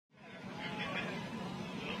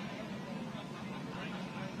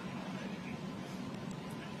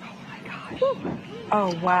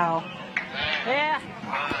Oh, wow. Yeah.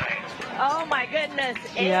 Oh my goodness.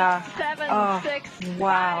 8, Yeah. 7, Oh, 6,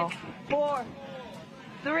 wow. 5, 4,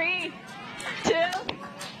 3, 2,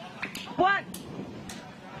 1.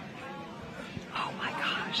 Oh my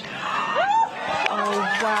gosh. Oh,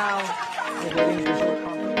 wow.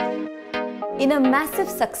 In a massive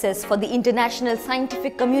success for the international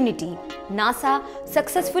scientific community, NASA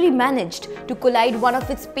successfully managed to collide one of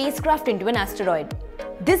its spacecraft into an asteroid.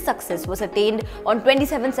 This success was attained on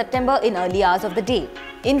 27 September in early hours of the day.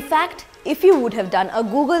 In fact, if you would have done a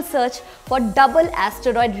Google search for double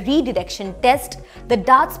asteroid redirection test, the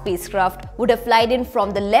DART spacecraft would have flied in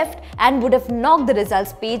from the left and would have knocked the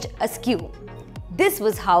results page askew. This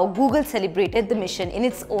was how Google celebrated the mission in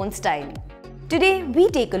its own style. Today, we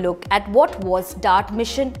take a look at what was DART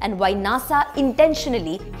mission and why NASA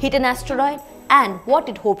intentionally hit an asteroid and what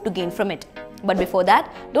it hoped to gain from it. But before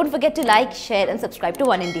that, don't forget to like, share and subscribe to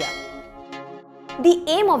Oneindia. The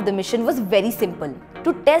aim of the mission was very simple: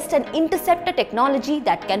 to test an interceptor technology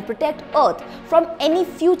that can protect Earth from any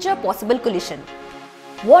future possible collision.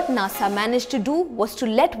 What NASA managed to do was to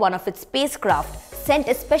let one of its spacecraft, sent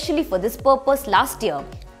especially for this purpose last year,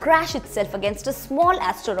 crash itself against a small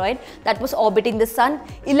asteroid that was orbiting the Sun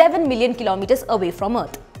 11 million kilometers away from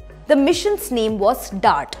Earth. The mission's name was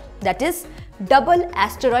DART, that is, Double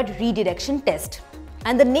Asteroid Redirection Test.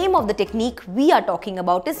 And the name of the technique we are talking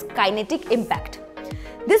about is kinetic impact.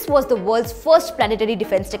 This was the world's first planetary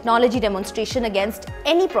defense technology demonstration against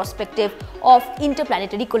any perspective of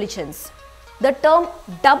interplanetary collisions. The term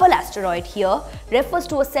double asteroid here refers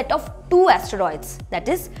to a set of two asteroids, that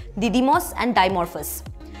is, Didymos and Dimorphos.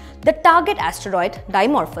 The target asteroid,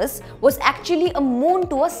 Dimorphos, was actually a moon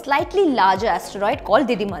to a slightly larger asteroid called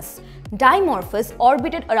Didymos. Dimorphos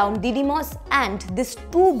orbited around Didymos and this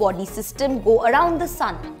two-body system go around the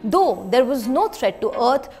Sun. Though there was no threat to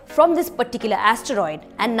Earth from this particular asteroid,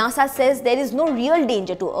 and NASA says there is no real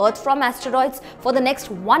danger to Earth from asteroids for the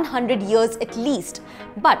next 100 years at least,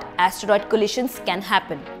 but asteroid collisions can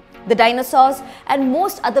happen. The dinosaurs and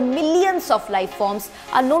most other millions of life forms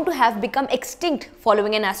are known to have become extinct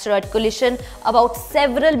following an asteroid collision about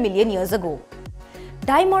several million years ago.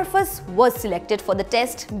 Dimorphos was selected for the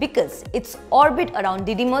test because its orbit around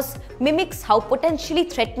Didymos mimics how potentially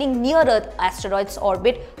threatening near-Earth asteroids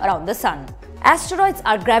orbit around the Sun. Asteroids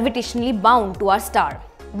are gravitationally bound to our star,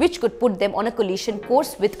 which could put them on a collision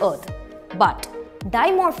course with Earth. But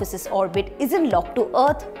Dimorphos' orbit isn't locked to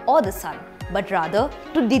Earth or the Sun, but rather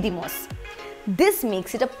to Didymos. This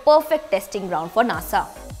makes it a perfect testing ground for NASA.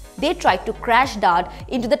 They tried to crash DART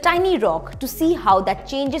into the tiny rock to see how that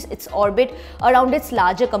changes its orbit around its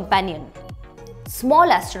larger companion.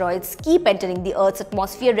 Small asteroids keep entering the Earth's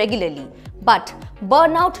atmosphere regularly, but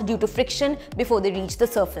burn out due to friction before they reach the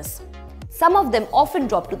surface. Some of them often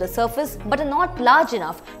drop to the surface but are not large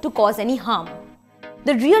enough to cause any harm.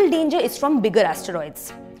 The real danger is from bigger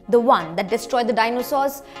asteroids, the one that destroyed the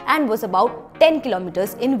dinosaurs and was about 10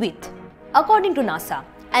 kilometers in width. According to NASA,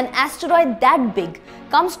 an asteroid that big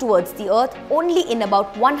comes towards the Earth only in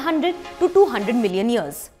about 100 to 200 million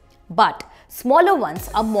years. But smaller ones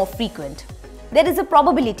are more frequent. There is a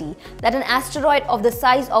probability that an asteroid of the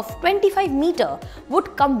size of 25 meters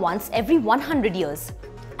would come once every 100 years.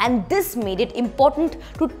 And this made it important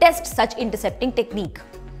to test such intercepting technique.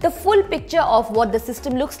 The full picture of what the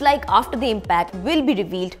system looks like after the impact will be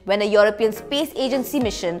revealed when a European Space Agency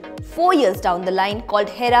mission 4 years down the line called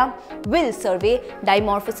Hera will survey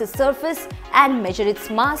Dimorphos' surface and measure its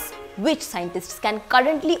mass, which scientists can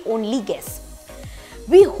currently only guess.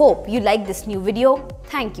 We hope you like this new video.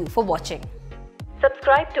 Thank you for watching.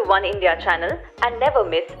 Subscribe to Oneindia channel and never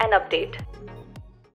miss an update.